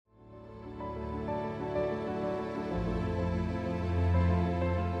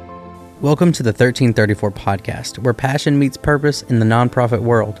Welcome to the 1334 podcast, where passion meets purpose in the nonprofit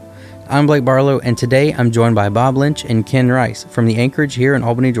world. I'm Blake Barlow, and today I'm joined by Bob Lynch and Ken Rice from the Anchorage here in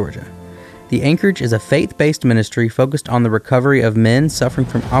Albany, Georgia. The Anchorage is a faith-based ministry focused on the recovery of men suffering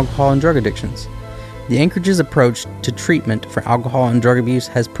from alcohol and drug addictions. The Anchorage's approach to treatment for alcohol and drug abuse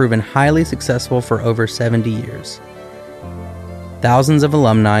has proven highly successful for over 70 years. Thousands of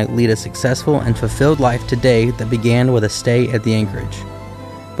alumni lead a successful and fulfilled life today that began with a stay at the Anchorage.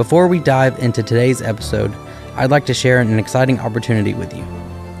 Before we dive into today's episode, I'd like to share an exciting opportunity with you.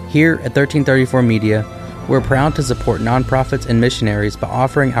 Here at 1334 Media, we're proud to support nonprofits and missionaries by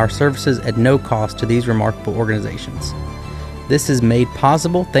offering our services at no cost to these remarkable organizations. This is made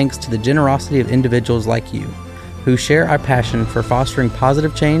possible thanks to the generosity of individuals like you, who share our passion for fostering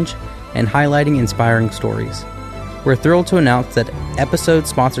positive change and highlighting inspiring stories. We're thrilled to announce that episode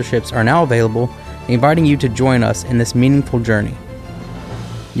sponsorships are now available, inviting you to join us in this meaningful journey.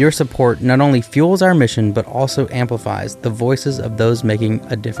 Your support not only fuels our mission, but also amplifies the voices of those making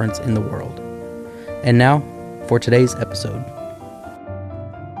a difference in the world. And now, for today's episode.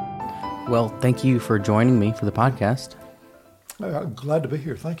 Well, thank you for joining me for the podcast. I'm glad to be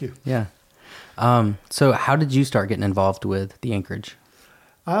here. Thank you. Yeah. So how did you start getting involved with the Anchorage?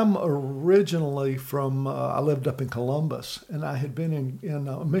 I'm originally from, I lived up in Columbus, and I had been in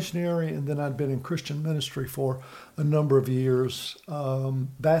a missionary, and then I'd been in Christian ministry for a number of years.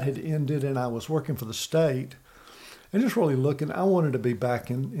 That had ended, and I was working for the state, and just really looking, I wanted to be back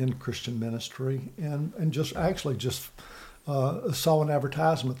in Christian ministry, and just saw an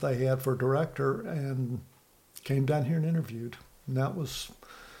advertisement they had for a director, and came down here and interviewed. And that was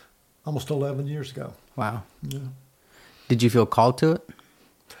almost 11 years ago. Wow. Yeah. Did you feel called to it?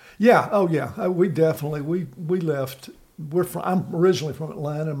 Yeah. Oh, yeah. We definitely, we left. I'm originally from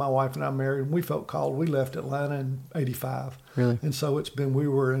Atlanta, and my wife and I married, and we felt called. We left Atlanta in 85. Really? And so we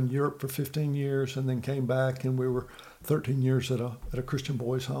were in Europe for 15 years and then came back, and we were 13 years at a Christian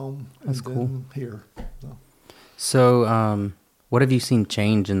boys' home. That's and cool. Then here. So, what have you seen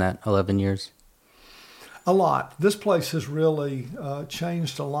change in that 11 years? A lot. This place has really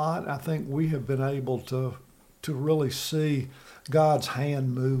changed a lot. I think we have been able to really see God's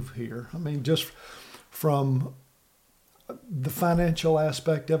hand move here. I mean, just from the financial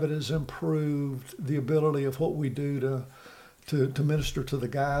aspect of it has improved. The ability of what we do to minister to the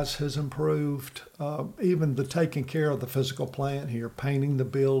guys has improved. Even the taking care of the physical plant here, painting the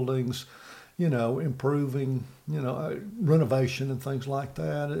buildings, improving, renovation and things like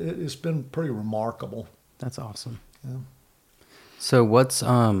that. It's been pretty remarkable. That's awesome. Yeah. So what's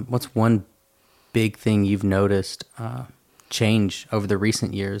one big thing you've noticed change over the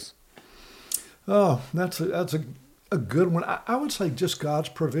recent years? Oh, that's a good one. I would say just God's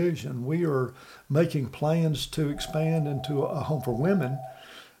provision. We are making plans to expand into a home for women,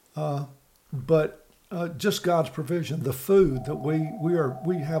 but just God's provision. The food that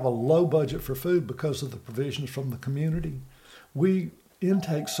we have a low budget for food because of the provisions from the community. We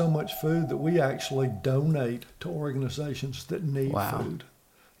intake so much food that we actually donate to organizations that need food.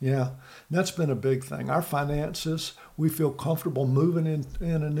 Yeah, that's been a big thing. Our finances, we feel comfortable moving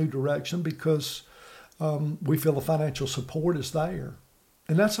in a new direction because we feel the financial support is there.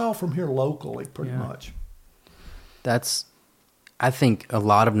 And that's all from here locally, pretty much. I think a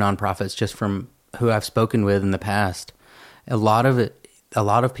lot of nonprofits, just from who I've spoken with in the past, a lot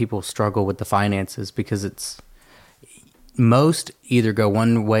of people struggle with the finances because most either go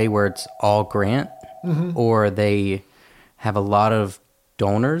one way where it's all grant, or they have a lot of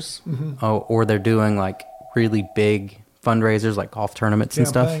donors, or they're doing like really big fundraisers like golf tournaments and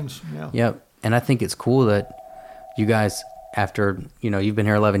stuff. Yeah. Yep. And I think it's cool that you guys, after, you've been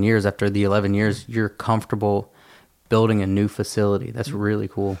here 11 years, after the 11 years, you're comfortable building a new facility. That's really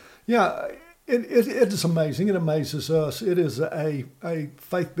cool. Yeah. It is amazing. It amazes us. It is a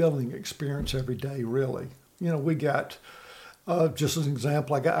faith-building experience every day, really. We got, just as an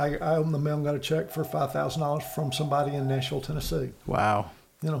example, I opened the mail and got a check for $5,000 from somebody in Nashville, Tennessee. Wow.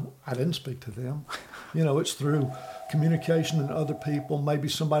 I didn't speak to them. It's through communication and other people. Maybe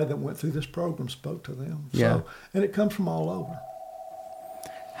somebody that went through this program spoke to them. Yeah. So, and it comes from all over.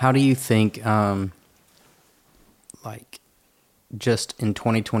 How do you think, just in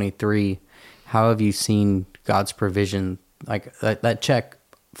 2023, how have you seen God's provision? Like that check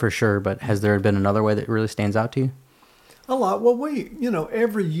for sure, but has there been another way that really stands out to you? A lot. Well,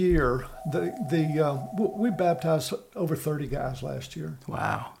 every year we baptized over 30 guys last year.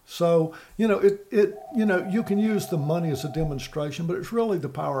 Wow. So you can use the money as a demonstration, but it's really the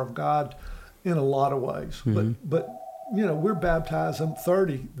power of God in a lot of ways. Mm-hmm. But we're baptizing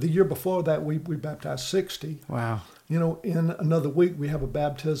 30. The year before that, we baptized 60. Wow. In another week, we have a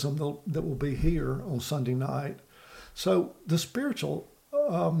baptism that will be here on Sunday night. So the spiritual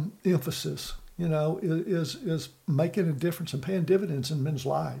emphasis, is making a difference and paying dividends in men's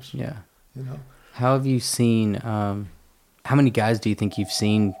lives. Yeah. You know. How have you seen, how many guys do you think you've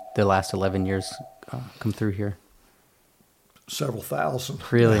seen the last 11 years come through here? Several thousand.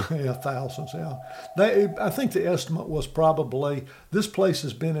 Really? Yeah, thousands, yeah. I think the estimate was probably, this place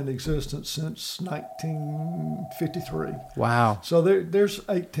has been in existence since 1953. Wow. So there's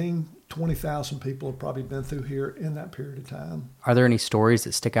 20,000 people have probably been through here in that period of time. Are there any stories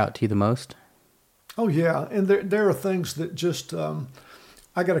that stick out to you the most? Oh, yeah. And there are things that just,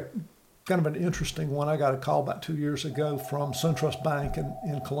 I got a kind of an interesting one. I got a call about 2 years ago from SunTrust Bank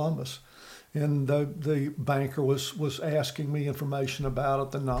in Columbus. And the banker was asking me information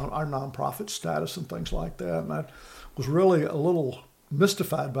about it, our nonprofit status and things like that. And I was really a little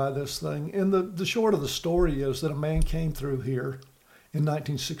mystified by this thing. And the short of the story is that a man came through here in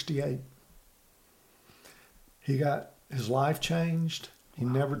 1968. He got his life changed. He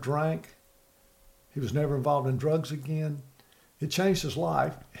never drank. He was never involved in drugs again. It changed his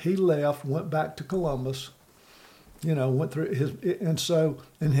life. He left, went back to Columbus, went through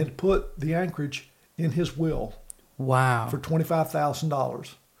and had put the Anchorage in his will. Wow. For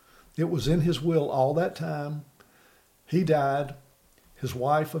 $25,000. It was in his will all that time. He died. His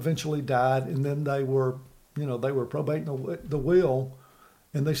wife eventually died, and then they were probating the will,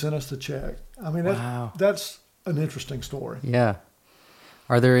 and they sent us the check. I mean, that's an interesting story. Yeah.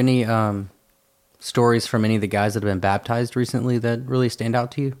 Are there any stories from any of the guys that have been baptized recently that really stand out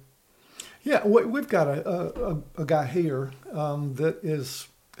to you? Yeah, we've got a guy here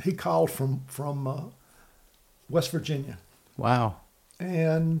he called from West Virginia. Wow.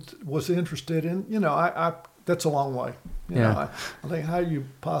 And was interested in, that's a long way. I think, how are you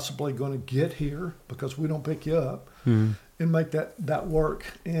possibly going to get here, because we don't pick you up, and make that work?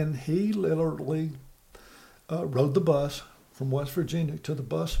 And he literally rode the bus from West Virginia to the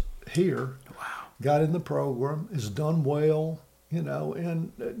bus here. Wow. Got in the program, has done well,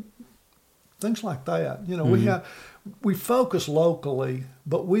 and things like that. We focus locally,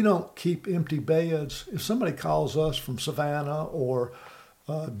 but we don't keep empty beds. If somebody calls us from Savannah or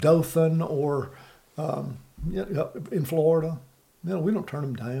Dothan or in Florida, we don't turn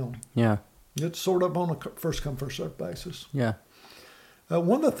them down. Yeah. It's sort of on a first come, first served basis. Yeah.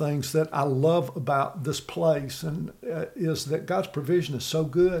 One of the things that I love about this place is that God's provision is so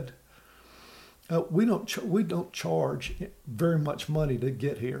good. We don't charge very much money to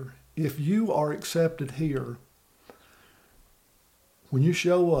get here. If you are accepted here, when you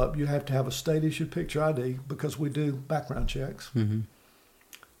show up, you have to have a state-issued picture ID, because we do background checks,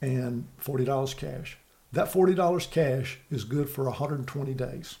 and $40 cash. That $40 cash is good for 120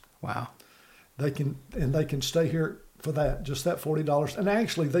 days. Wow. They can stay here for that, just that $40. And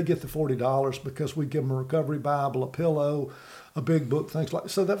actually, they get the $40 because we give them a recovery Bible, a pillow, a big book, things like that.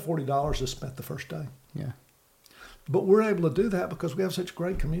 So that $40 is spent the first day. Yeah. But we're able to do that because we have such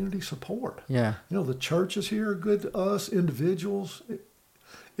great community support. Yeah. The churches here are good to us, individuals.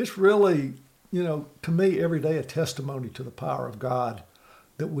 It's really, to me, every day a testimony to the power of God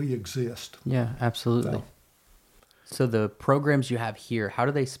that we exist. Yeah, absolutely. So the programs you have here, how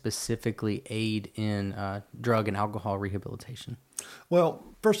do they specifically aid in drug and alcohol rehabilitation? Well,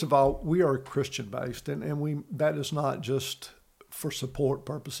 first of all, we are Christian-based, and that is not just for support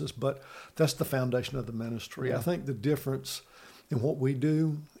purposes, but that's the foundation of the ministry. Yeah. I think the difference in what we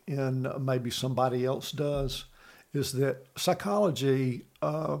do and maybe somebody else does is that psychology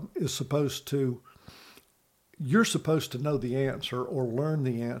you're supposed to know the answer or learn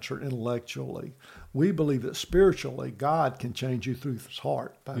the answer intellectually. We believe that spiritually, God can change you through his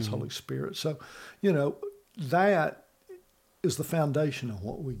heart by his Holy Spirit. So, that is the foundation of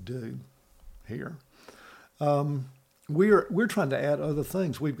what we do here. We're trying to add other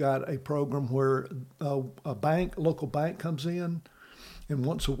things. We've got a program where a local bank comes in and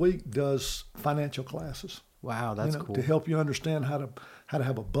once a week does financial classes. Wow, that's cool. To help you understand how to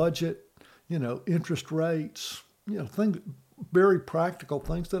have a budget, interest rates, things, very practical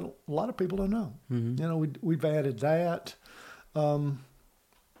things that a lot of people don't know. We've added that.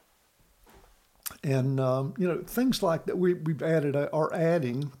 Things like that. We've added are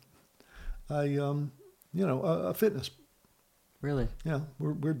adding a fitness. Really? Yeah,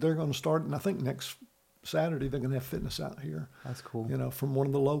 they're going to start, and I think next Saturday they're going to have fitness out here. That's cool. From one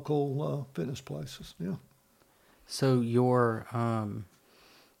of the local fitness places. Yeah. So you're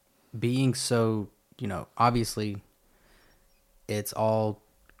being so, obviously it's all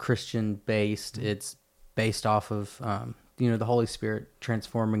Christian based. It's based off of, the Holy Spirit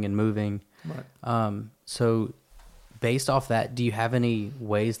transforming and moving. Right. So based off that, do you have any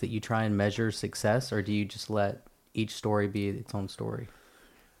ways that you try and measure success, or do you just let each story be its own story?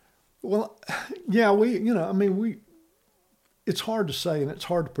 Well, yeah, it's hard to say and it's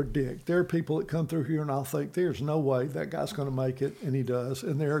hard to predict. There are people that come through here and I'll think there's no way that guy's going to make it, and he does.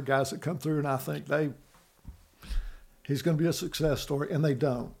 And there are guys that come through and I think he's going to be a success story, and they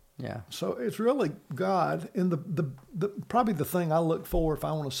don't. Yeah. So it's really God. And the probably the thing I look for if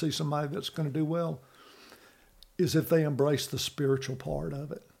I want to see somebody that's going to do well is if they embrace the spiritual part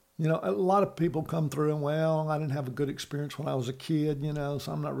of it. A lot of people come through and, well, I didn't have a good experience when I was a kid,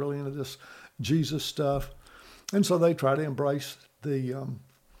 so I'm not really into this Jesus stuff. And so they try to embrace the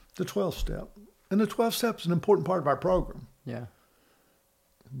 12-step. And the 12-step is an important part of our program. Yeah.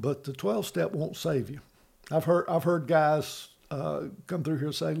 But the 12-step won't save you. I've heard guys come through here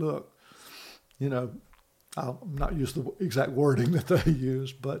and say, look, I'll not use the exact wording that they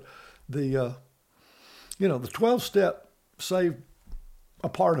use, but the 12-step saved a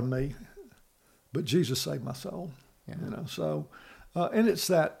part of me, but Jesus saved my soul. Yeah. So and it's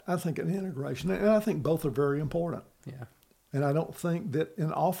that, I think, an integration, and I think both are very important. Yeah. And I don't think that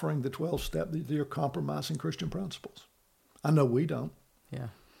in offering the 12-step that you're compromising Christian principles. I know we don't. Yeah.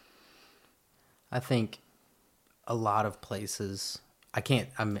 I think a lot of places, I've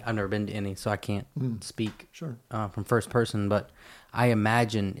never been to any, so I can't speak Sure. From first person, but I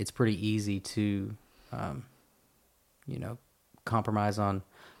imagine it's pretty easy to, compromise on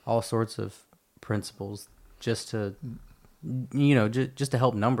all sorts of principles just to, just to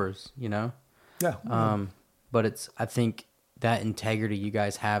help numbers, Yeah. But I think that integrity you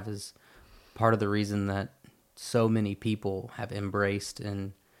guys have is part of the reason that so many people have embraced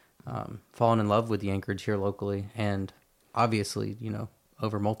and fallen in love with the Anchorage here locally, and obviously,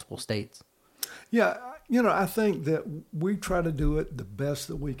 over multiple states. Yeah, I think that we try to do it the best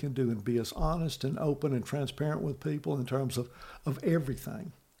that we can do and be as honest and open and transparent with people in terms of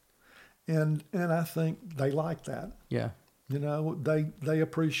everything. And I think they like that. Yeah. They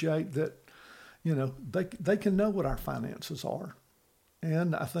appreciate that, they can know what our finances are.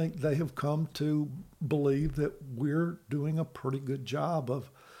 And I think they have come to believe that we're doing a pretty good job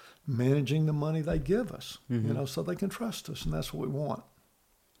of managing the money they give us, so they can trust us, and that's what we want.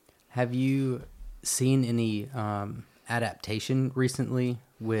 Have you seen any adaptation recently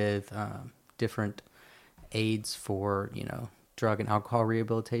with different aids for, drug and alcohol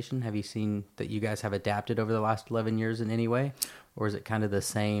rehabilitation? Have you seen that you guys have adapted over the last 11 years in any way, or is it kind of the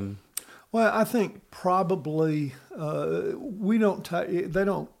same? Well, I think probably we don't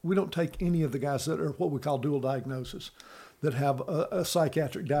take any of the guys that are what we call dual diagnosis, that have a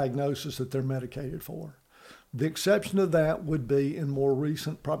psychiatric diagnosis that they're medicated for. The exception to that would be in more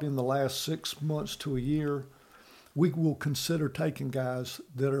recent, probably in the last 6 months to a year, we will consider taking guys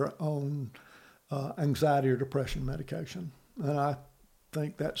that are on anxiety or depression medication. And I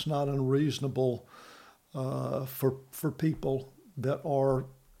think that's not unreasonable for people that are,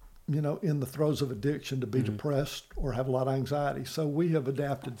 in the throes of addiction to be depressed or have a lot of anxiety. So we have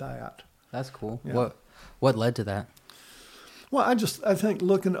adapted that. That's cool. Yeah. What led to that? Well, I think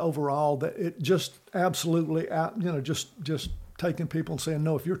looking overall that it just absolutely just taking people and saying,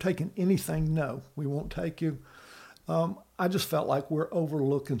 no, if you're taking anything, no, we won't take you. I just felt like we're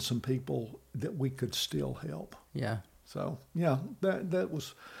overlooking some people that we could still help. Yeah. So, yeah, that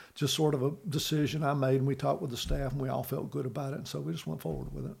was just sort of a decision I made, and we talked with the staff, and we all felt good about it, and so we just went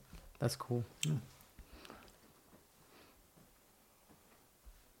forward with it. That's cool. Yeah.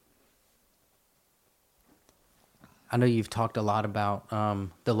 I know you've talked a lot about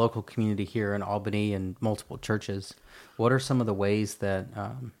the local community here in Albany and multiple churches. What are some of the ways that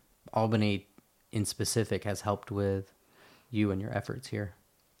Albany in specific has helped with you and your efforts here?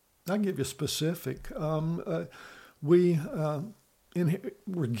 I'll give you specific. We're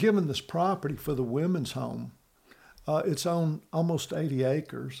given this property for the women's home. It's on almost 80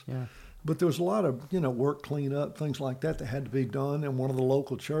 acres. Yeah. But there was a lot of, work cleanup, things like that had to be done. And one of the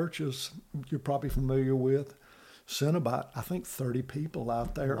local churches you're probably familiar with sent about, I think, 30 people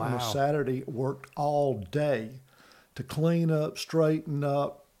out there on a Saturday, worked all day to clean up, straighten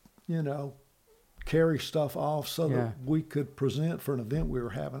up, carry stuff off so that we could present for an event we were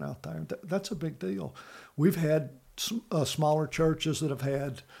having out there. That's a big deal. We've had smaller churches that have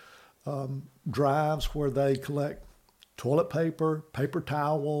had drives where they collect toilet paper, paper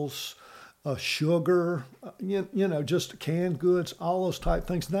towels, sugar, just canned goods, all those type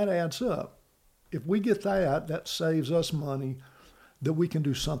things. And that adds up. If we get that saves us money that we can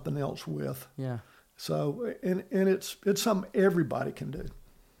do something else with. Yeah. So, and it's something everybody can do.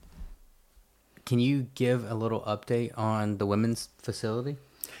 Can you give a little update on the women's facility?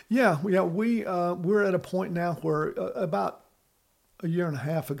 Yeah. We're at a point now where about a year and a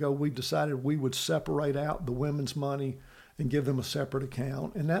half ago, we decided we would separate out the women's money and give them a separate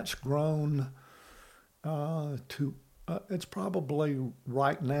account. And that's grown to, it's probably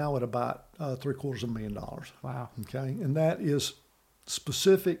right now at about $750,000. Wow. Okay. And that is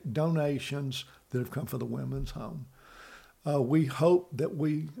specific donations that have come for the women's home. We hope that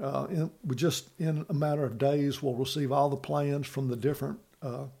we just in a matter of days will receive all the plans from the different,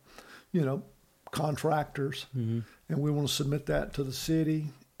 contractors, and we want to submit that to the city.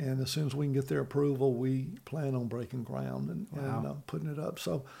 And as soon as we can get their approval, we plan on breaking ground and putting it up.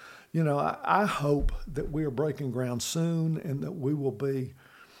 So, I hope that we are breaking ground soon, and that we will be.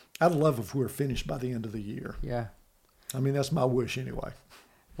 I'd love if we were finished by the end of the year. Yeah, I mean that's my wish anyway.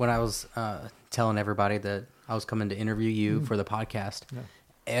 When I was telling everybody that I was coming to interview you for the podcast,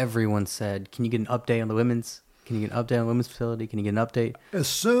 everyone said, "Can you get an update on the women's? Can you get an update on the women's facility? Can you get an update?" As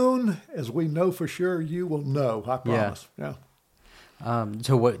soon as we know for sure, you will know. I promise. Yeah.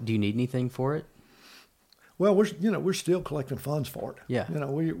 So, what do you need anything for it? Well, we're still collecting funds for it. Yeah.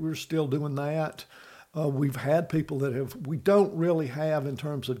 We're still doing that. We've had people that we don't really have in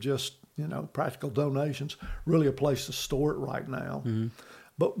terms of just practical donations, really a place to store it right now. Mm-hmm.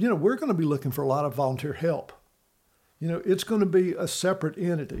 But, we're going to be looking for a lot of volunteer help. It's going to be a separate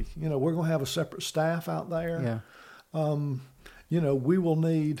entity. We're going to have a separate staff out there. Yeah. We will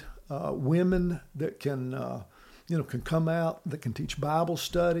need women that can come out, that can teach Bible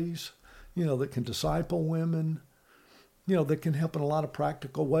studies, that can disciple women, that can help in a lot of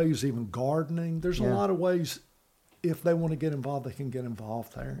practical ways, even gardening. There's a lot of ways, if they want to get involved, they can get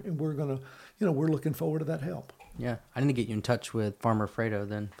involved there. And we're going to, we're looking forward to that help. Yeah, I need to get you in touch with Farmer Fredo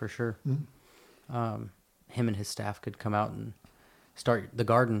then, for sure. Mm-hmm. Him and his staff could come out and start the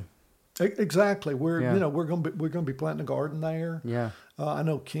garden. Exactly. We're going to be planting a garden there. Yeah. I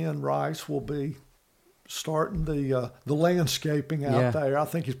know Ken Rice will be starting the landscaping out there. I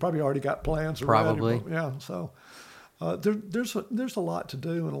think he's probably already got plans. Probably. Already. Yeah. So there's a lot to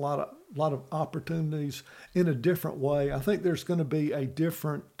do and a lot of opportunities in a different way. I think there's going to be a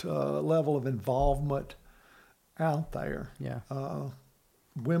different level of involvement out there. Yeah.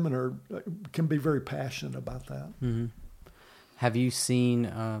 Women can be very passionate about that. Mm-hmm. Have you seen?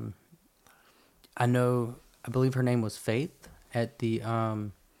 I believe her name was Faith at the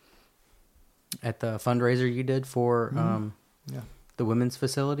fundraiser you did for the women's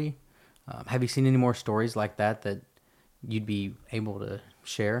facility. Have you seen any more stories like that you'd be able to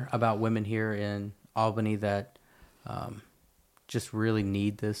share about women here in Albany that just really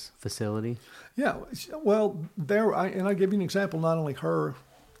need this facility? Yeah, well, I give you an example. Not only her,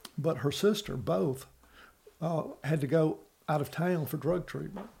 but her sister, both had to go out of town for drug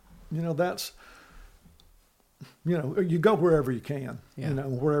treatment. That's you go wherever you can.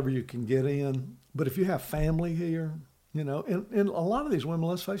 Wherever you can get in. But if you have family here, and a lot of these women,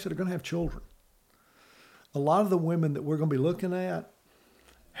 let's face it, are going to have children. A lot of the women that we're going to be looking at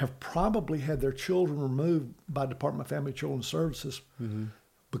have probably had their children removed by Department of Family and Children's Services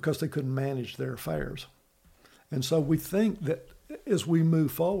because they couldn't manage their affairs. And so we think that as we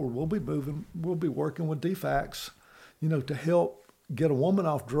move forward, we'll be working with DFACS, to help get a woman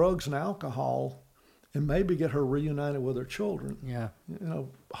off drugs and alcohol and maybe get her reunited with her children. Yeah.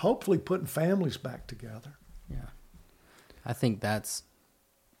 Hopefully putting families back together. Yeah. I think that's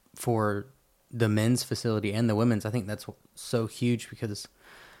for the men's facility and the women's. I think that's so huge because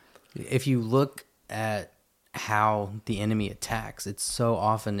if you look at how the enemy attacks, it's so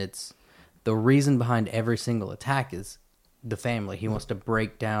often the reason behind every single attack is the family. He wants to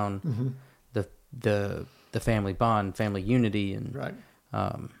break down the family bond, family unity, and right.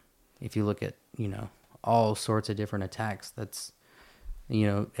 If you look at all sorts of different attacks, that's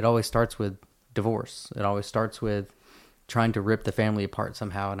it always starts with divorce. It always starts with trying to rip the family apart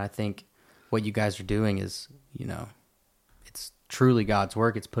somehow. And I think what you guys are doing is it's truly God's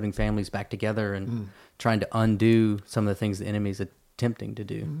work. It's putting families back together and trying to undo some of the things the enemy's attempting to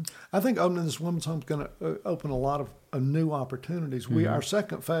do. I think opening this women's home is going to open a lot of new opportunities. Our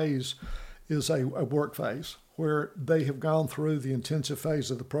second phase is a work phase where they have gone through the intensive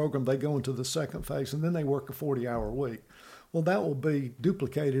phase of the program. They go into the second phase, and then they work a 40-hour week. Well, that will be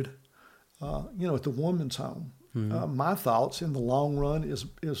duplicated, at the women's home. My thoughts in the long run is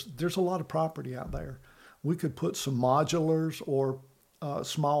there's a lot of property out there. We could put some modulars or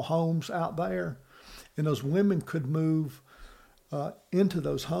small homes out there, and those women could move into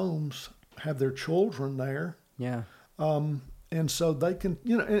those homes, have their children there. Yeah. And so they can,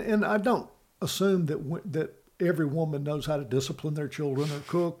 and I don't assume that every woman knows how to discipline their children or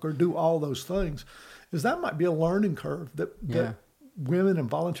cook or do all those things, is that might be a learning curve that women and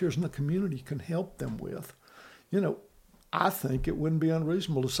volunteers in the community can help them with. I think it wouldn't be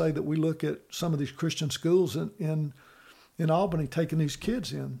unreasonable to say that we look at some of these Christian schools in Albany taking these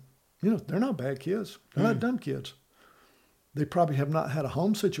kids in. They're not bad kids. They're not dumb kids. They probably have not had a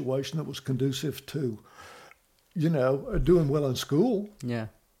home situation that was conducive to, doing well in school. Yeah.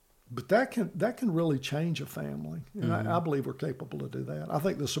 But that can really change a family. And I believe we're capable to do that. I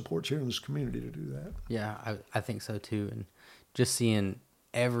think the support's here in this community to do that. Yeah, I think so too. And just seeing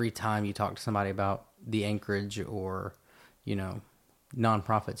every time you talk to somebody about the Anchorage or,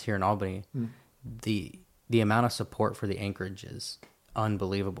 nonprofits here in Albany, the amount of support for the Anchorage is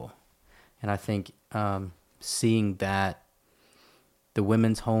unbelievable. And I think seeing that the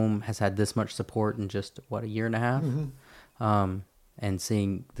women's home has had this much support in just, a year and a half? And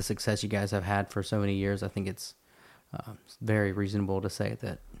seeing the success you guys have had for so many years, I think it's very reasonable to say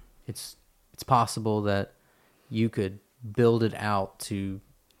that it's possible that you could build it out to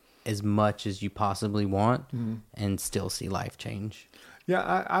as much as you possibly want and still see life change. Yeah,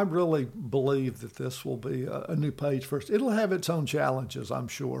 I really believe that this will be a new page for us. It'll have its own challenges, I'm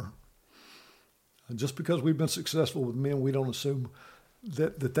sure. Just because we've been successful with men, we don't assume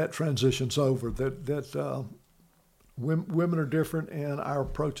that transition's over, that women are different and our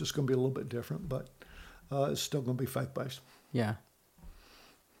approach is going to be a little bit different, but it's still going to be faith-based. Yeah.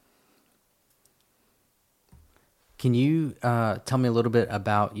 Can you tell me a little bit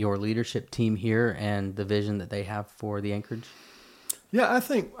about your leadership team here and the vision that they have for the Anchorage? Yeah, I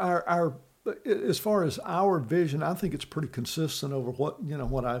think our as far as our vision, I think it's pretty consistent over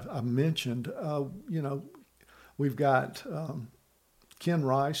what I've mentioned. We've got Ken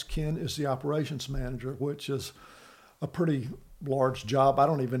Rice. Ken is the operations manager, which is a pretty large job. I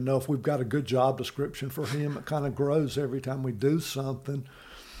don't even know if we've got a good job description for him. It kind of grows every time we do something.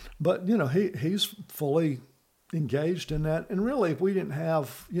 But, he's fully engaged in that. And really, if we didn't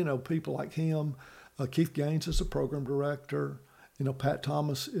have, people like him, Keith Gaines is the program director, Pat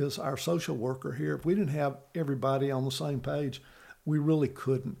Thomas is our social worker here. If we didn't have everybody on the same page, we really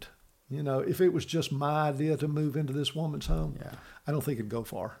couldn't. If it was just my idea to move into this woman's home, I don't think it'd go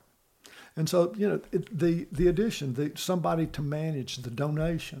far. And so, the addition, somebody to manage the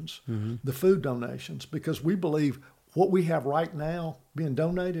donations, the food donations, because we believe what we have right now being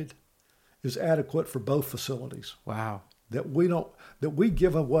donated is adequate for both facilities. Wow. That we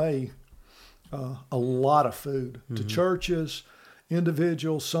give away a lot of food to churches,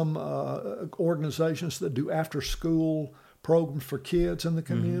 individuals, some organizations that do after school programs for kids in the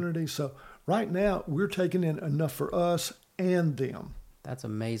community. So right now we're taking in enough for us and them. That's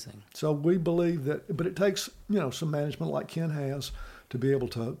amazing. So we believe that, but it takes, some management like Ken has to be able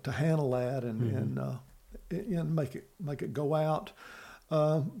to handle that and make it go out.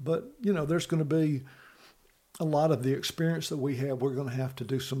 But there's going to be a lot of the experience that we have. We're going to have to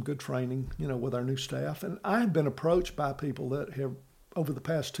do some good training, with our new staff. And I've been approached by people that have, over the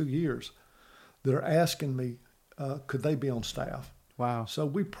past 2 years, that are asking me, could they be on staff? Wow. So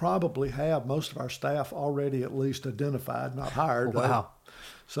we probably have most of our staff already at least identified, not hired. Wow.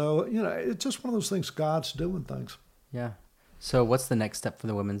 So, it's just one of those things, God's doing things. Yeah. So what's the next step for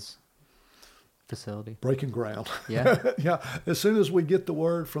the women's facility? Breaking ground. Yeah. Yeah. As soon as we get the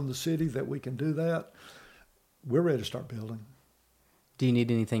word from the city that we can do that, we're ready to start building. Do you need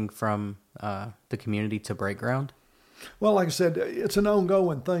anything from the community to break ground? Well, like I said, it's an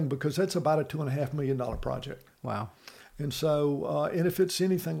ongoing thing because that's about a $2.5 million project. Wow. And so, and if it's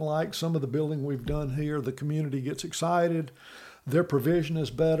anything like some of the building we've done here, the community gets excited. Their provision is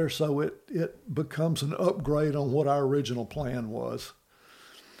better, so it becomes an upgrade on what our original plan was.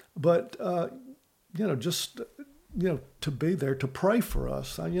 But, to be there, to pray for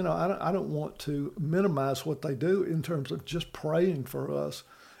us. I don't want to minimize what they do in terms of just praying for us.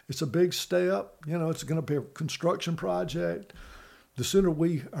 It's a big step. It's going to be a construction project. The sooner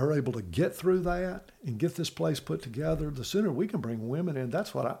we are able to get through that and get this place put together, the sooner we can bring women in.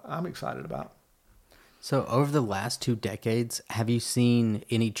 That's what I'm excited about. So over the last 2 decades, have you seen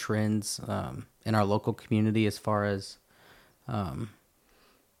any trends in our local community as far as,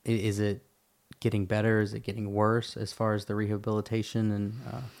 is it getting better? Is it getting worse as far as the rehabilitation? And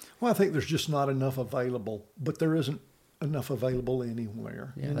Well, I think there's just not enough available, but there isn't enough available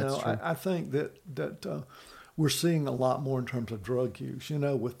anywhere. Yeah, that's true. I think that we're seeing a lot more in terms of drug use.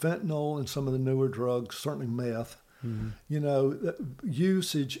 With fentanyl and some of the newer drugs, certainly meth. Mm-hmm.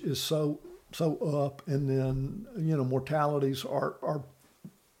 Usage is so up, and then mortalities are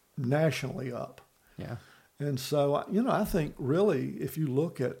nationally up. Yeah. And so, I think really if you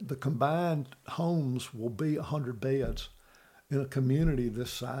look at the combined homes will be 100 beds in a community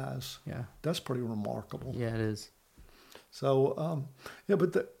this size. Yeah. That's pretty remarkable. Yeah, it is. So,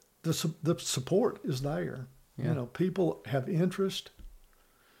 but the support is there. Yeah. People have interest.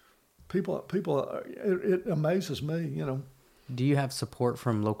 People, it amazes me, Do you have support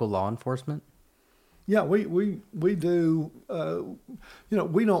from local law enforcement? Yeah, we do. We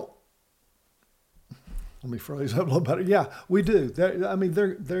don't. Let me phrase that a little better. Yeah, we do.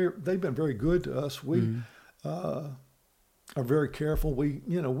 They've been very good to us. We are very careful. We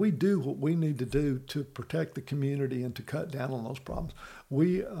do what we need to do to protect the community and to cut down on those problems.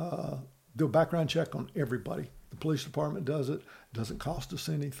 We do a background check on everybody. The police department does it. It doesn't cost us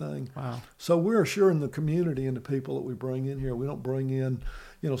anything. Wow. So we're assuring the community and the people that we bring in here. We don't bring in,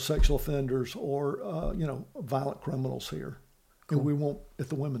 sexual offenders or, violent criminals here. Cool. And we won't at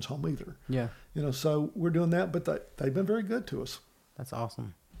the women's home either. Yeah. So we're doing that, but they've been very good to us. That's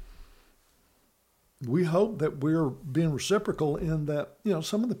awesome. We hope that we're being reciprocal in that,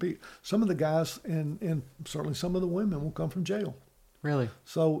 some of the guys and certainly some of the women will come from jail. Really?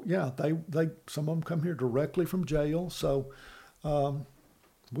 So yeah, they some of them come here directly from jail. So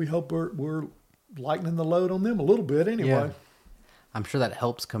we hope we're lightening the load on them a little bit anyway. Yeah. I'm sure that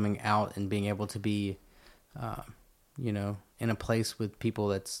helps coming out and being able to be, in a place with people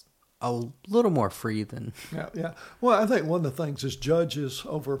that's a little more free than. Yeah. Well, I think one of the things is judges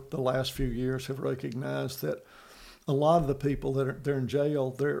over the last few years have recognized that a lot of the people they're in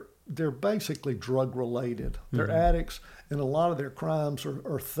jail, they're basically drug related. They're addicts, and a lot of their crimes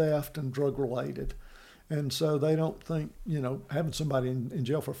are theft and drug related. And so they don't think, having somebody in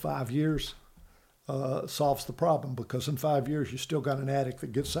jail for 5 years solves the problem, because in 5 years you still got an addict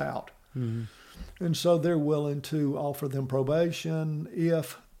that gets out. Mm-hmm. And so they're willing to offer them probation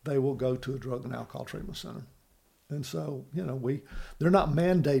if they will go to a drug and alcohol treatment center. And so, they're not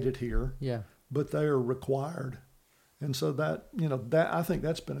mandated here, but they are required. And so that I think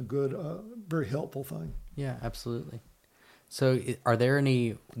that's been a good, very helpful thing. Yeah, absolutely. So are there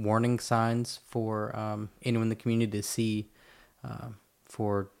any warning signs for anyone in the community to see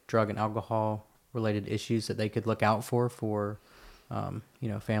for drug and alcohol related issues that they could look out for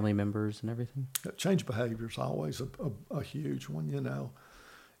family members and everything? Change behavior is always a huge one,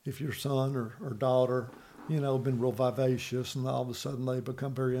 If your son or daughter, been real vivacious and all of a sudden they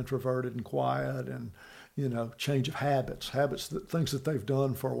become very introverted and quiet, and, change of habits, things that they've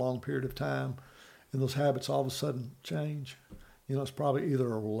done for a long period of time, and those habits all of a sudden change. It's probably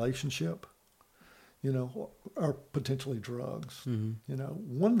either a relationship, or potentially drugs.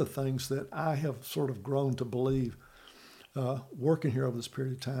 Mm-hmm. One of the things that I have sort of grown to believe working here over this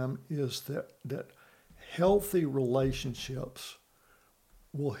period of time is that healthy relationships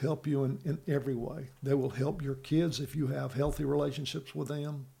will help you in every way. They will help your kids if you have healthy relationships with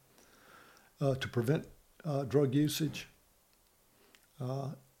them to prevent drug usage.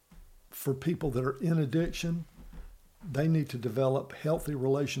 For people that are in addiction, they need to develop healthy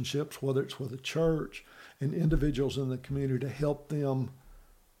relationships, whether it's with a church and individuals in the community, to help them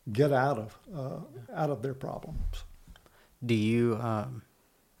get out of their problems. Do you,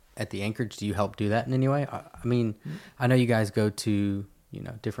 at the Anchorage, do you help do that in any way? I mean, I know you guys go to,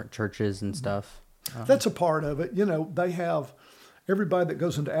 different churches and stuff. That's a part of it. They have, everybody that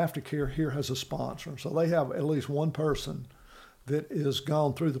goes into aftercare here has a sponsor. So they have at least one person that is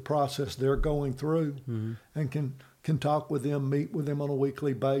gone through the process they're going through, and can talk with them, meet with them on a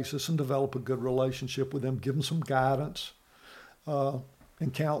weekly basis, and develop a good relationship with them, give them some guidance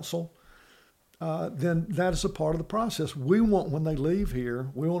and counsel. Then that is a part of the process. We want, when they leave here,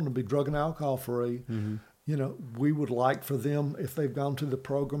 we want them to be drug and alcohol free. Mm-hmm. We would like for them, if they've gone through the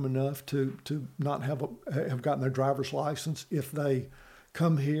program enough, to not have gotten their driver's license. If they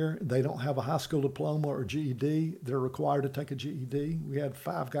come here, they don't have a high school diploma or GED, they're required to take a GED. We had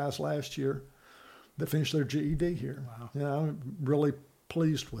 5 guys last year that finished their GED here. Wow. I'm really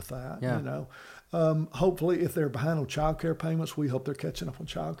pleased with that. Yeah. Hopefully, if they're behind on child care payments, we hope they're catching up on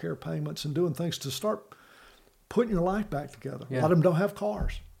child care payments and doing things to start putting your life back together. Yeah. A lot of them don't have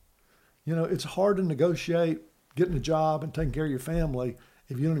cars. It's hard to negotiate getting a job and taking care of your family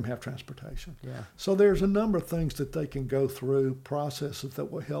if you don't even have transportation. Yeah. So there's a number of things that they can go through, processes that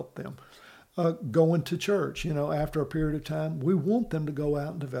will help them. Going to church, after a period of time, we want them to go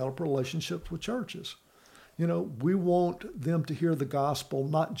out and develop relationships with churches. We want them to hear the gospel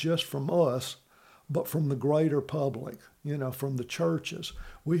not just from us, but from the greater public, from the churches.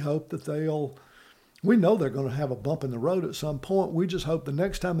 We hope that we know they're going to have a bump in the road at some point. We just hope the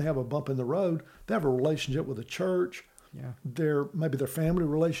next time they have a bump in the road, they have a relationship with a church Yeah. maybe their family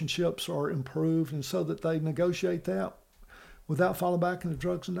relationships are improved, and so that they negotiate that without falling back into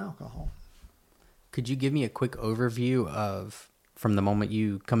drugs and alcohol. Could you give me a quick overview of from the moment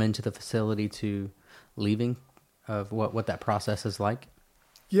you come into the facility to leaving, of what that process is like?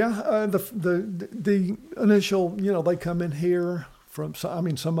 Yeah, the initial, they come in here from.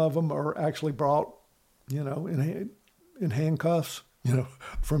 Some of them are actually brought, in handcuffs,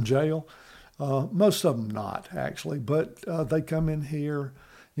 from jail. Most of them not actually, but they come in here.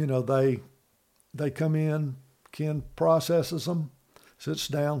 They come in. Ken processes them, sits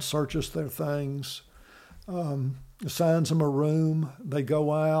down, searches their things, assigns them a room. They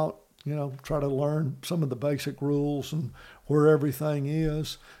go out. Try to learn some of the basic rules and where everything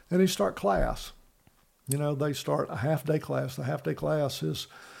is. And they start class. They start a half-day class. The half-day class is,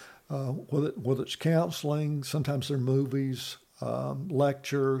 whether it's counseling, sometimes they're movies,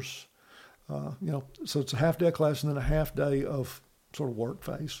 lectures, so it's a half-day class and then a half-day of sort of work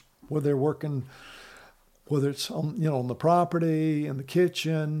phase where they're working, whether it's on the property, in the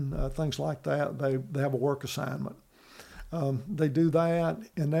kitchen, things like that. They have a work assignment. They do that,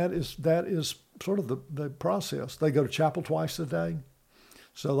 and that is sort of the process. They go to chapel twice a day,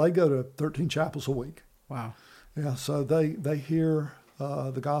 so they go to 13 chapels a week. Wow. Yeah, so they hear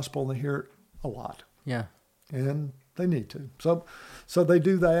the gospel, and they hear it a lot. Yeah. And they need to. So they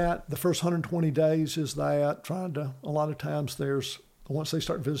do that. The first 120 days is that, a lot of times once they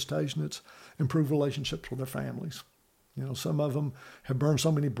start visitation, it's improve relationships with their families. Some of them have burned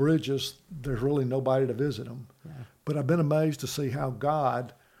so many bridges, there's really nobody to visit them. Yeah. But I've been amazed to see how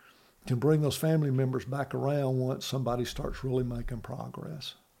God can bring those family members back around once somebody starts really making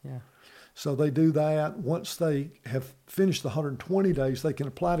progress. Yeah. So they do that. Once they have finished the 120 days, they can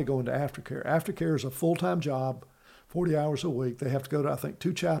apply to go into aftercare. Aftercare is a full-time job, 40 hours a week. They have to go to, I think,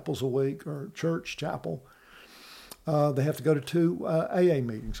 2 chapels a week, or church chapel. They have to go to 2 AA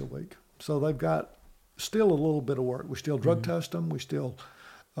meetings a week. So they've got still a little bit of work. We still drug test them. We still,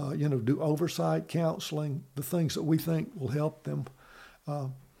 do oversight, counseling, the things that we think will help them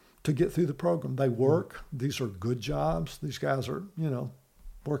to get through the program. They work. These are good jobs. These guys are,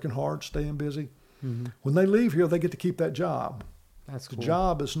 working hard, staying busy. Mm-hmm. When they leave here, they get to keep that job. That's cool. The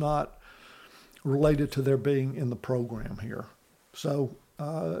job is not related to their being in the program here. So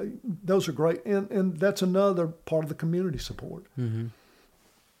those are great. And that's another part of the community support. Mm-hmm.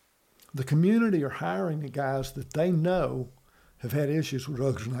 The community are hiring the guys that they know have had issues with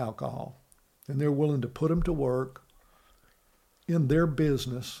drugs and alcohol, and they're willing to put them to work in their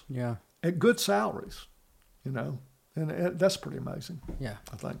business at good salaries, and that's pretty amazing. Yeah,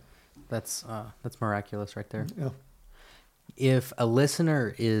 I think that's miraculous right there. Yeah. If a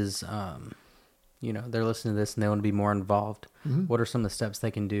listener is, they're listening to this and they want to be more involved, what are some of the steps they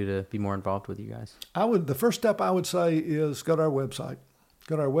can do to be more involved with you guys? The first step I would say is go to our website.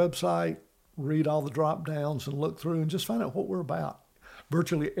 Go to our website, read all the drop downs and look through and just find out what we're about.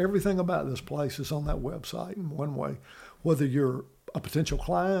 Virtually everything about this place is on that website in one way. Whether you're a potential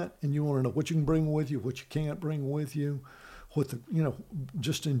client and you want to know what you can bring with you, what you can't bring with you, what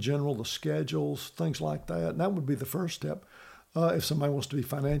just in general, the schedules, things like that. And that would be the first step. If somebody wants to be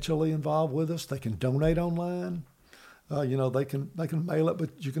financially involved with us, they can donate online. They can mail it,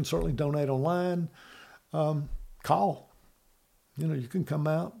 but you can certainly donate online. Call. You can come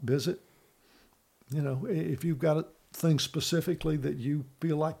out, visit. If you've got things specifically that you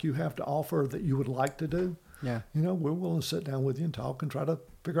feel like you have to offer that you would like to do, we're willing to sit down with you and talk and try to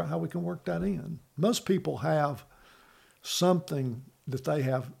figure out how we can work that in. Most people have something that they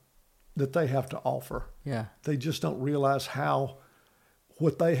have to offer. Yeah. They just don't realize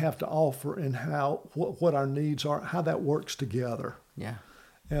what they have to offer and what our needs are, how that works together. Yeah.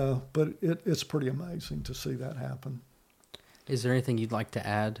 But it's pretty amazing to see that happen. Is there anything you'd like to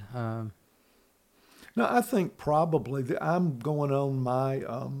add? No, I think probably I'm going on my,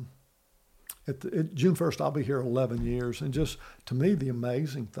 June 1st, I'll be here 11 years. And just to me, the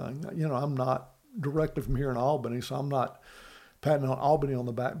amazing thing, I'm not directly from here in Albany, so I'm not patting on Albany on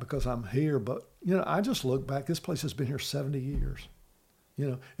the back because I'm here. But, I just look back, this place has been here 70 years.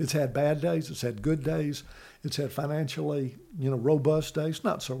 It's had bad days, it's had good days, it's had financially, robust days,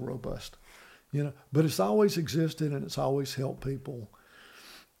 not so robust. But it's always existed and it's always helped people.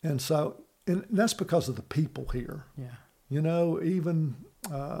 And that's because of the people here. Yeah. Even,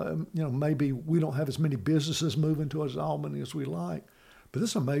 maybe we don't have as many businesses moving to us Albany as we like, but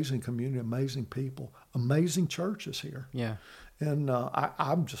this amazing community, amazing people, amazing churches here. Yeah. And I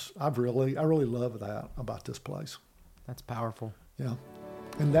really love that about this place. That's powerful. Yeah.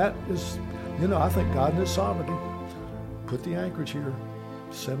 And that is, I think God in His sovereignty put the Anchorage here.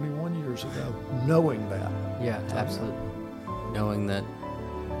 71 years ago, knowing that. Yeah, absolutely. Knowing that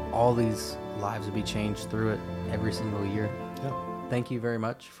all these lives would be changed through it every single year. Yeah. Thank you very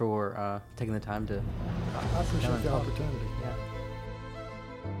much for taking the time to. I appreciate the opportunity. Yeah.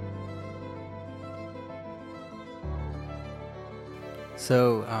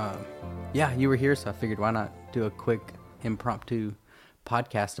 So, yeah, you were here, so I figured why not do a quick impromptu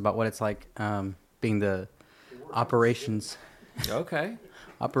podcast about what it's like being the operations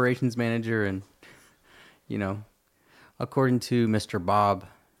manager, and according to Mr. Bob,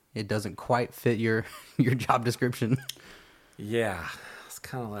 it doesn't quite fit your job description. Yeah, it's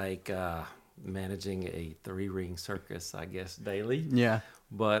kind of like managing a 3-ring circus, I guess, daily. Yeah.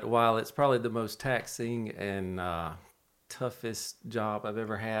 But while it's probably the most taxing and toughest job I've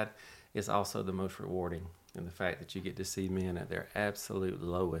ever had, it's also the most rewarding in the fact that you get to see men at their absolute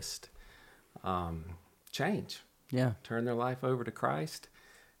lowest change. Yeah. Turn their life over to Christ.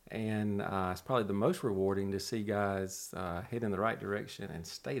 And it's probably the most rewarding to see guys head in the right direction and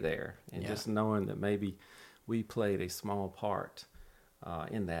stay there. And just knowing that maybe we played a small part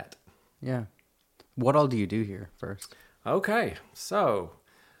in that. Yeah. What all do you do here first? Okay, so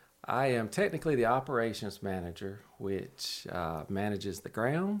I am technically the operations manager, which manages the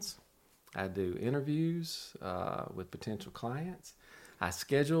grounds. I do interviews with potential clients. I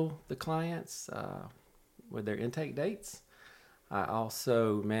schedule the clients with their intake dates. I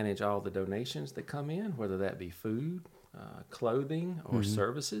also manage all the donations that come in, whether that be food, clothing, or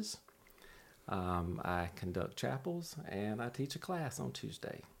services. I conduct chapels, and I teach a class on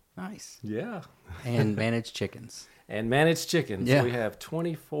Tuesday. Nice. Yeah. And manage chickens. And manage chickens. Yeah. We have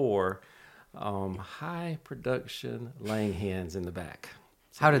 24 high production laying hens in the back.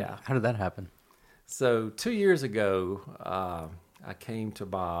 So, how did that happen? So 2 years ago, I came to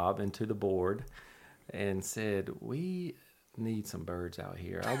Bob and to the board and said, we need some birds out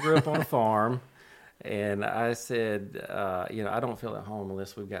here. I grew up on a farm, and I said, I don't feel at home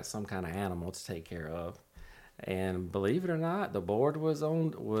unless we've got some kind of animal to take care of. And believe it or not, the board was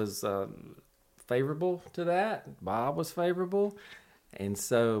favorable to that. Bob was favorable. And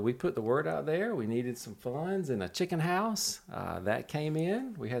so we put the word out there. We needed some funds in a chicken house. That came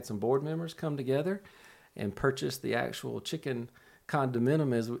in. We had some board members come together and purchase the actual chicken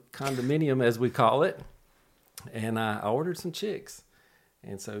condominium, as we call it. And I ordered some chicks.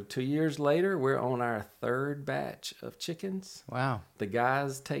 And so 2 years later, we're on our 3rd batch of chickens. Wow. The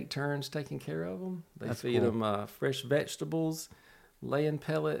guys take turns taking care of them. They feed cool. them fresh vegetables, laying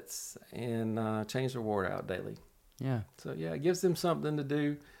pellets, and change their water out daily. Yeah. So, yeah, it gives them something to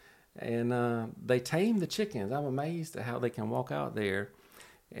do. And they tame the chickens. I'm amazed at how they can walk out there,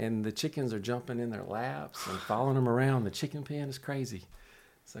 and the chickens are jumping in their laps and following them around. The chicken pen is crazy.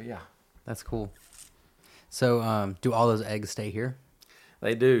 So, yeah. That's cool. So, do all those eggs stay here?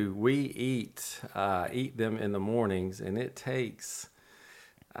 They do. We eat them in the mornings, and it takes,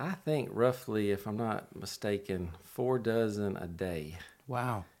 I think, roughly, if I'm not mistaken, 4 dozen a day.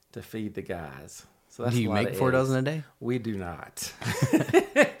 Wow. To feed the guys. So that's do you a lot make of 4 eggs. dozen a day? We do not.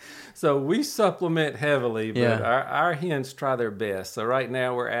 So we supplement heavily, but our hens try their best. So right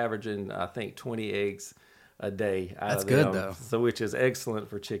now we're averaging, I think, 20 eggs a day out That's of them. good, though. So which is excellent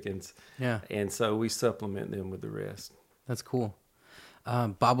for chickens. Yeah. And so we supplement them with the rest. That's cool.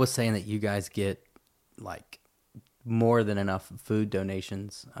 Bob was saying that you guys get like more than enough food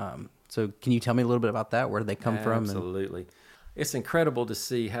donations. So can you tell me a little bit about that? Where do they come from? Absolutely. It's incredible to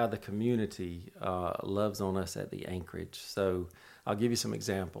see how the community loves on us at the Anchorage. So I'll give you some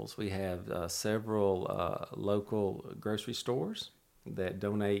examples. We have several local grocery stores that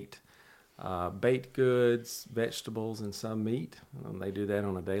donate baked goods, vegetables, and some meat. They do that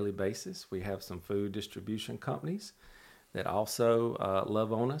on a daily basis. We have some food distribution companies that also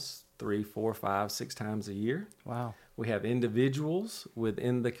love on us 3, 4, 5, 6 times a year. Wow. We have individuals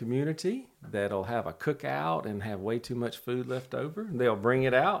within the community that'll have a cookout and have way too much food left over. They'll bring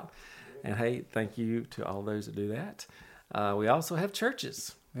it out. And hey, thank you to all those that do that. We also have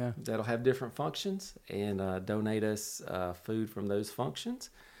churches that'll have different functions and donate us food from those functions.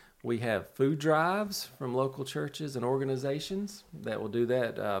 We have food drives from local churches and organizations that will do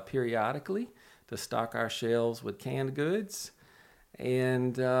that periodically to stock our shelves with canned goods.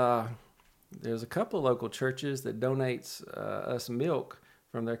 And there's a couple of local churches that donates us milk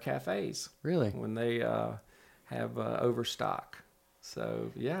from their cafes. Really? When they have overstock.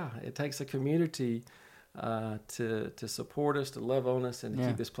 So, yeah, it takes a community to support us, to love on us, and to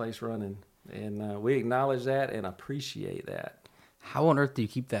keep this place running. And we acknowledge that and appreciate that. How on earth do you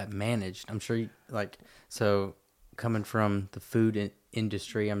keep that managed? I'm sure so coming from the food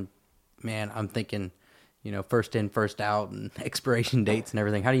industry, I'm thinking first in, first out, and expiration dates and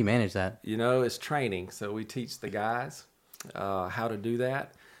everything. How do you manage that? It's training. So we teach the guys how to do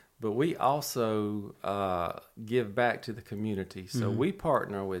that. But we also give back to the community. So we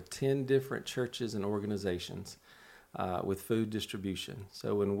partner with 10 different churches and organizations with food distribution.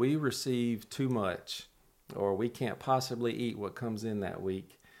 So when we receive too much or we can't possibly eat what comes in that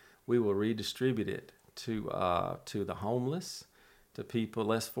week, we will redistribute it to the homeless, to people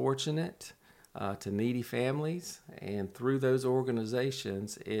less fortunate, to needy families. And through those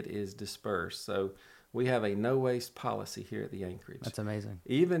organizations, it is dispersed. So we have a no waste policy here at the Anchorage. That's amazing.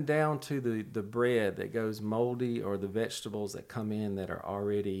 Even down to the bread that goes moldy or the vegetables that come in that are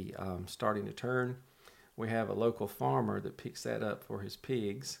already starting to turn. We have a local farmer that picks that up for his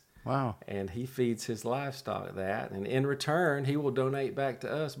pigs. Wow. And he feeds his livestock that. And in return, he will donate back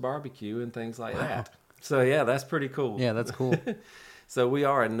to us barbecue and things like that. So, yeah, that's pretty cool. Yeah, that's cool. So we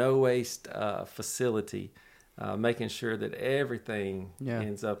are a no waste facility. Making sure that everything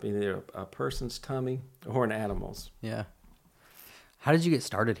ends up in either a person's tummy or an animal's. Yeah. How did you get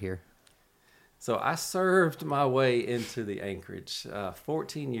started here? So I served my way into the Anchorage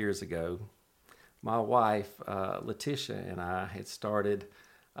 14 years ago. My wife, Letitia, and I had started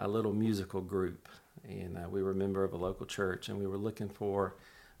a little musical group. And we were a member of a local church, and we were looking for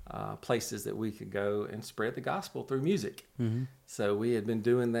places that we could go and spread the gospel through music. Mm-hmm. So we had been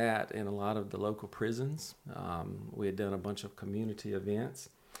doing that in a lot of the local prisons. We had done a bunch of community events,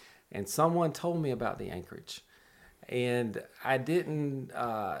 and someone told me about the Anchorage. And I didn't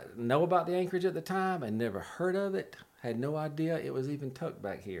know about the Anchorage at the time. I never heard of it, had no idea it was even tucked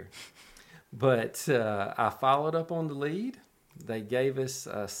back here. But I followed up on the lead. They gave us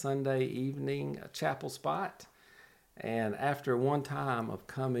a Sunday evening chapel spot. And after one time of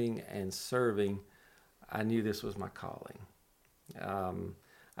coming and serving, I knew this was my calling.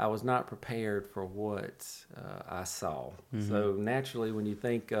 I was not prepared for what I saw. Mm-hmm. So naturally, when you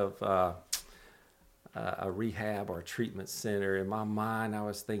think of a rehab or a treatment center, in my mind, I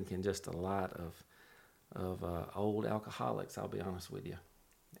was thinking just a lot of old alcoholics, I'll be honest with you.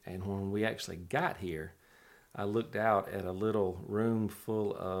 And when we actually got here, I looked out at a little room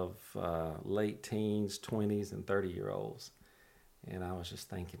full of late teens, 20s, and 30-year-olds. And I was just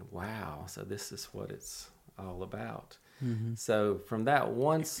thinking, wow, so this is what it's all about. Mm-hmm. So from that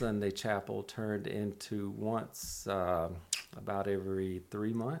one Sunday chapel turned into once about every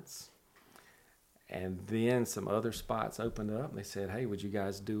 3 months. And then some other spots opened up. And they said, hey, would you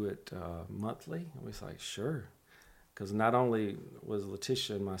guys do it monthly? And we was like, sure. Because not only was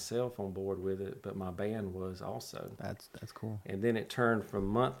Letitia and myself on board with it, but my band was also. That's cool. And then it turned from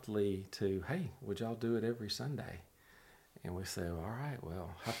monthly to, hey, would y'all do it every Sunday? And we said, all right,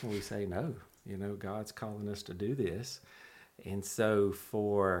 well, how can we say no? God's calling us to do this. And so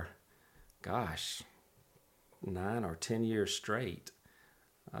for, 9 or 10 years straight,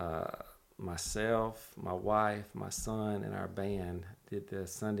 myself, my wife, my son, and our band did the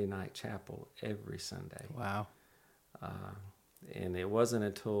Sunday night chapel every Sunday. Wow. And it wasn't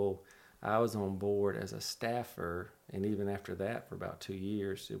until I was on board as a staffer, and even after that for about 2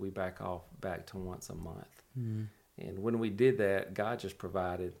 years, did we back to once a month. Mm-hmm. And when we did that, God just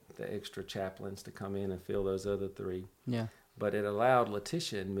provided the extra chaplains to come in and fill those other 3. Yeah. But it allowed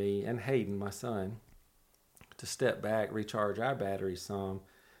Letitia and me and Hayden, my son, to step back, recharge our batteries some,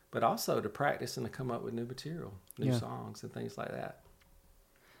 but also to practice and to come up with new material, new songs and things like that.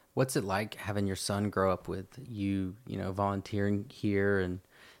 What's it like having your son grow up with you, volunteering here and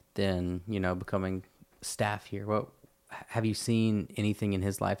then, becoming staff here? What have you seen anything in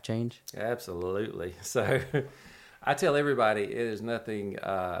his life change? Absolutely. So I tell everybody it is nothing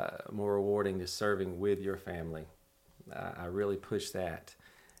more rewarding than serving with your family. I really push that,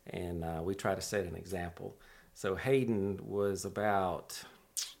 and we try to set an example. So Hayden was about,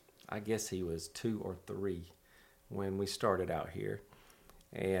 I guess he was 2 or 3 when we started out here.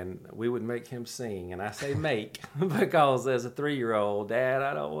 And we would make him sing. And I say make because as a 3-year-old, Dad,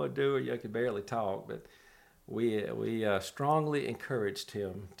 I don't want to do it. You could barely talk. But we strongly encouraged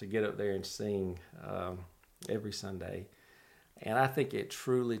him to get up there and sing every Sunday. And I think it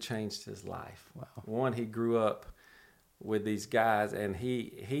truly changed his life. Wow. One, he grew up with these guys, and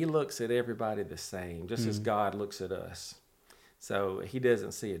he looks at everybody the same, just as God looks at us. So he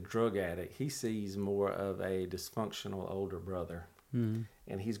doesn't see a drug addict. He sees more of a dysfunctional older brother. Mm-hmm.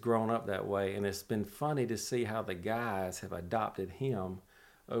 And he's grown up that way, and it's been funny to see how the guys have adopted him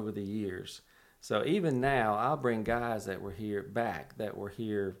over the years. So even now, I'll bring guys that were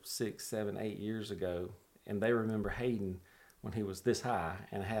here 6, 7, 8 years ago, and they remember Hayden when he was this high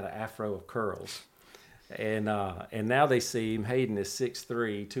and had an afro of curls. And now they see him. Hayden is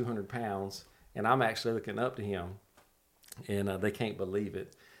 6'3", 200 pounds, And I'm actually looking up to him, and they can't believe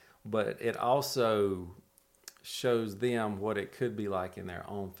it. But it also shows them what it could be like in their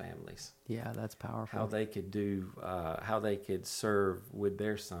own families. Yeah, that's powerful. How they could how they could serve with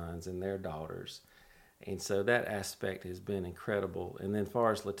their sons and their daughters. And so that aspect has been incredible. And then as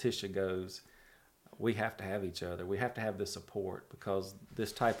far as Letitia goes, we have to have each other. We have to have the support, because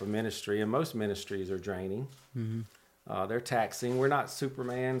this type of ministry, and most ministries, are draining. Mm-hmm. They're taxing. We're not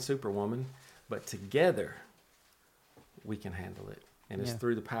Superman, Superwoman, but together we can handle it. And it's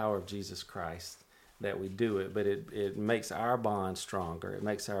through the power of Jesus Christ that we do it. But it makes our bond stronger. It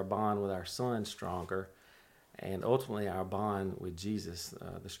makes our bond with our son stronger. And ultimately our bond with Jesus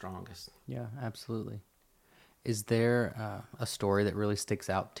the strongest. Yeah, absolutely. Is there a story that really sticks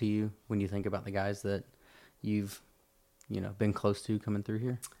out to you when you think about the guys that you've, been close to coming through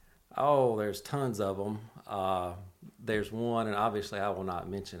here? Oh, there's tons of them. There's one, and obviously I will not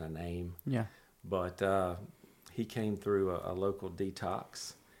mention a name. Yeah. But he came through a local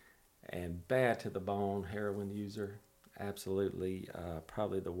detox, and bad to the bone, heroin user, absolutely,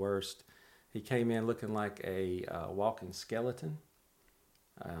 probably the worst. He came in looking like a walking skeleton,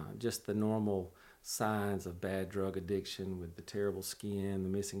 just the normal signs of bad drug addiction, with the terrible skin, the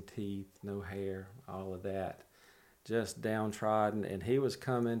missing teeth, no hair, all of that, just downtrodden. And he was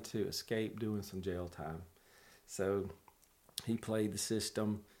coming to escape doing some jail time. So he played the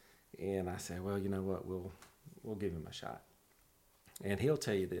system, and I said, well, you know what, we'll give him a shot. And he'll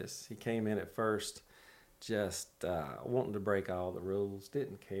tell you this. He came in at first just wanting to break all the rules,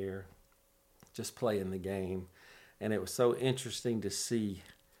 didn't care, just playing the game. And it was so interesting to see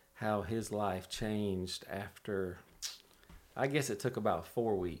how his life changed after, I guess it took about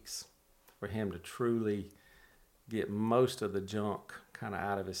 4 weeks for him to truly get most of the junk kind of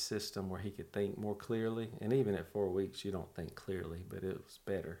out of his system, where he could think more clearly. And even at 4 weeks, you don't think clearly, but it was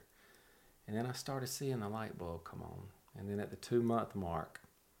better. And then I started seeing the light bulb come on. And then at the 2-month mark,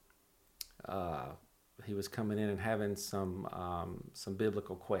 he was coming in and having some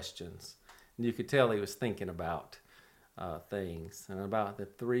biblical questions. And you could tell he was thinking about things. And about the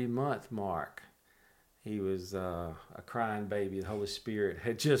 3-month mark, he was a crying baby. The Holy Spirit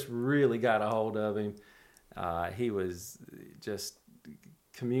had just really got a hold of him. He was just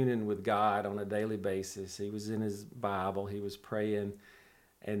communing with God on a daily basis. He was in his Bible. He was praying.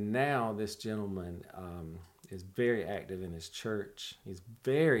 And now this gentleman is very active in his church. He's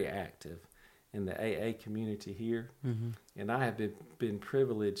very active in the AA community here. Mm-hmm. And I have been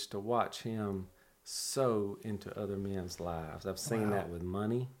privileged to watch him sow into other men's lives. I've seen that with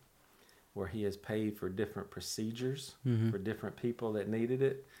money, where he has paid for different procedures for different people that needed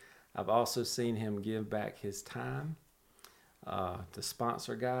it. I've also seen him give back his time to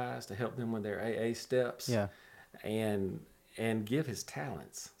sponsor guys, to help them with their AA steps, and give his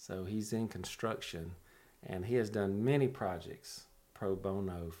talents. So he's in construction, and he has done many projects pro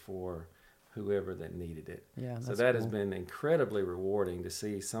bono for whoever that needed it. Yeah, so that has been incredibly rewarding to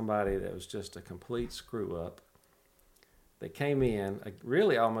see somebody that was just a complete screw up, that came in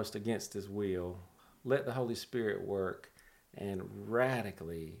really almost against his will, let the Holy Spirit work, and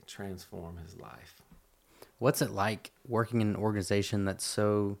radically transform his life. What's it like working in an organization that's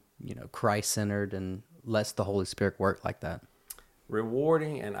so, Christ-centered and lets the Holy Spirit work like that?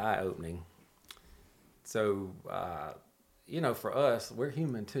 Rewarding and eye-opening. So, for us, we're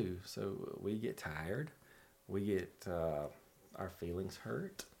human too. So we get tired. We get our feelings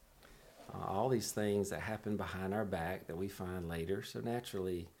hurt. All these things that happen behind our back that we find later. So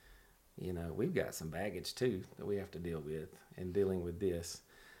naturally, we've got some baggage too that we have to deal with in dealing with this.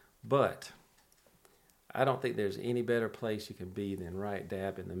 But I don't think there's any better place you can be than right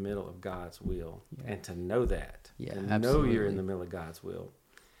dab in the middle of God's will. Yeah. And to know that. Yeah, and absolutely. know you're in the middle of God's will.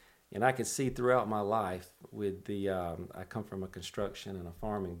 And I could see throughout my life with I come from a construction and a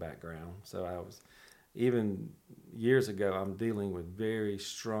farming background. So I was, even years ago, I'm dealing with very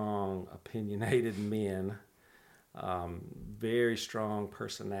strong, opinionated men, very strong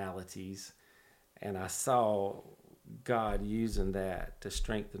personalities. And I saw God using that to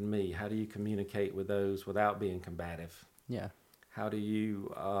strengthen me. How do you communicate with those without being combative? Yeah. How do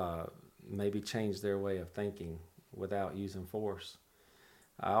you maybe change their way of thinking without using force?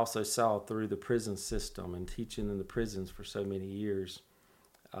 I also saw through the prison system and teaching in the prisons for so many years,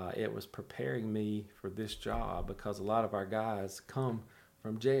 it was preparing me for this job, because a lot of our guys come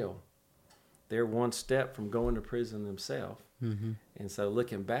from jail. They're one step from going to prison themselves. Mm-hmm. And so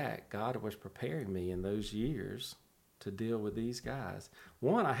looking back, God was preparing me in those years to deal with these guys.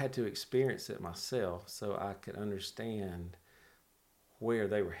 One, I had to experience it myself so I could understand where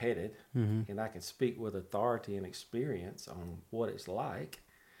they were headed, and I could speak with authority and experience on what it's like.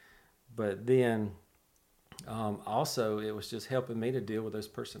 But then also it was just helping me to deal with those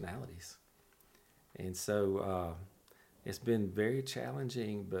personalities. And so it's been very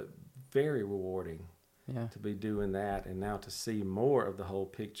challenging, but very rewarding to be doing that, and now to see more of the whole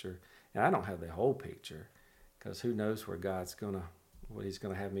picture. And I don't have the whole picture, because who knows what he's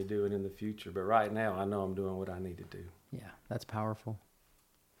gonna have me doing in the future. But right now, I know I'm doing what I need to do. Yeah, that's powerful.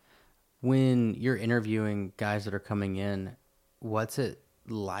 When you're interviewing guys that are coming in, what's it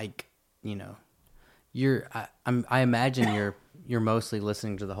like? You know, I imagine you're mostly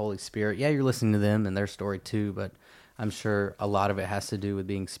listening to the Holy Spirit. Yeah, you're listening to them and their story too, but I'm sure a lot of it has to do with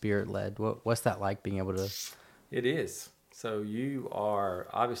being Spirit-led. What's that like, being able to? It is. So you are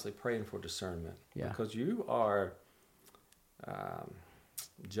obviously praying for discernment, because you are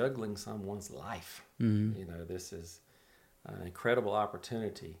juggling someone's life. Mm-hmm. You know, this is an incredible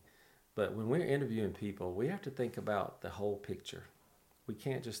opportunity. But when we're interviewing people, we have to think about the whole picture. We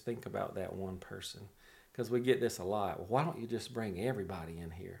can't just think about that one person, because we get this a lot. Well, why don't you just bring everybody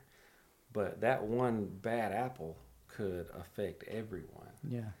in here? But that one bad apple could affect everyone.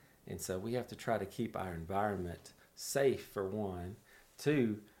 Yeah. And so we have to try to keep our environment safe, for one,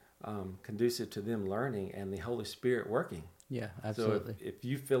 two, conducive to them learning and the Holy Spirit working. Yeah, absolutely. So if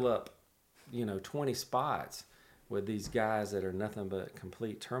you fill up, 20 spots with these guys that are nothing but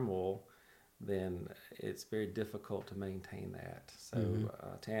complete turmoil, then it's very difficult to maintain that. So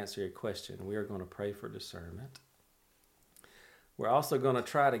to answer your question, we are going to pray for discernment. We're also going to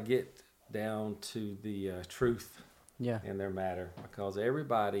try to get down to the truth in their matter, because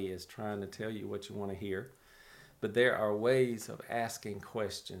everybody is trying to tell you what you want to hear. But there are ways of asking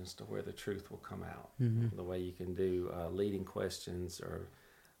questions to where the truth will come out. Mm-hmm. The way you can do leading questions, or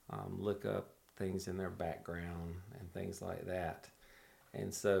look up things in their background and things like that.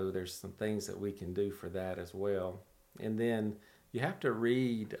 And so there's some things that we can do for that as well. And then you have to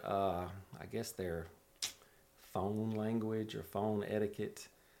read, I guess, their phone language or phone etiquette.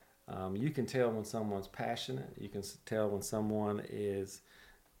 You can tell when someone's passionate. You can tell when someone is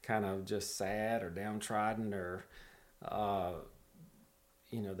kind of just sad or downtrodden, or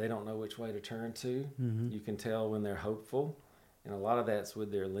they don't know which way to turn to. Mm-hmm. You can tell when they're hopeful, and a lot of that's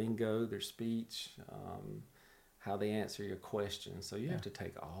with their lingo, their speech, how they answer your questions. So you have to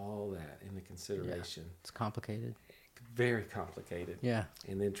take all that into consideration. Yeah. It's complicated. Very complicated. Yeah.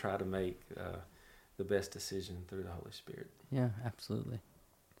 And then try to make the best decision through the Holy Spirit. Yeah, absolutely.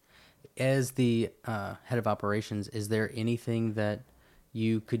 As the head of operations, is there anything that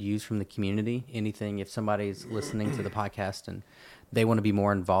you could use from the community? Anything, if somebody's listening to the podcast and they want to be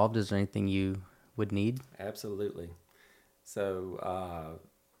more involved, is there anything you would need? Absolutely. So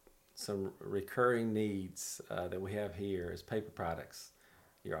some recurring needs that we have here is paper products.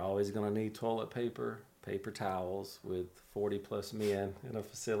 You're always going to need toilet paper, paper towels with 40 plus men in a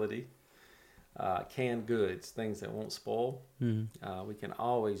facility. Canned goods, things that won't spoil. Mm-hmm. We can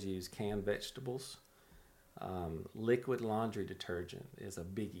always use canned vegetables. Liquid laundry detergent is a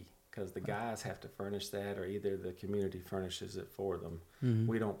biggie, because the guys have to furnish that, or either the community furnishes it for them. Mm-hmm.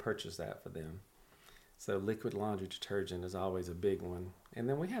 We don't purchase that for them. So liquid laundry detergent is always a big one. And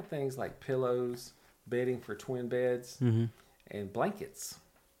then we have things like pillows, bedding for twin beds, and blankets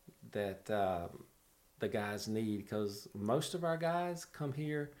that the guys need, because most of our guys come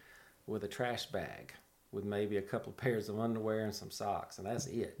here with a trash bag with maybe a couple of pairs of underwear and some socks, and that's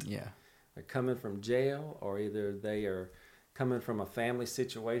it. Yeah. They're coming from jail, or either they are coming from a family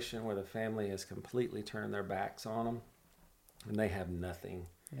situation where the family has completely turned their backs on them, and they have nothing.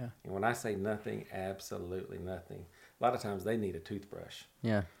 Yeah. And when I say nothing, absolutely nothing. A lot of times they need a toothbrush.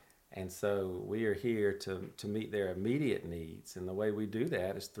 Yeah. And so we are here to meet their immediate needs, and the way we do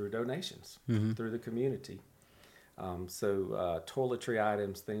that is through donations, through the community. So toiletry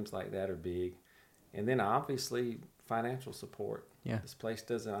items, things like that are big. And then obviously financial support. Yeah. This place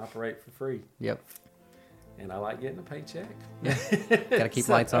doesn't operate for free. Yep. And I like getting a paycheck. Yeah. Got to keep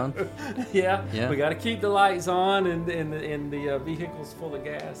lights on. Yeah. We got to keep the lights on and the vehicles full of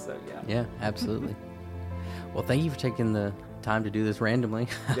gas. So yeah. Yeah, absolutely. Well, thank you for taking the time to do this randomly.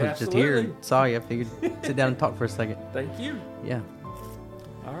 Yeah, I was just here and saw you. I figured sit down and talk for a second. Thank you. Yeah.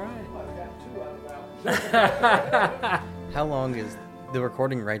 All right. How long is the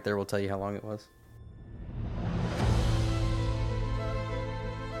recording right there will tell you how long it was?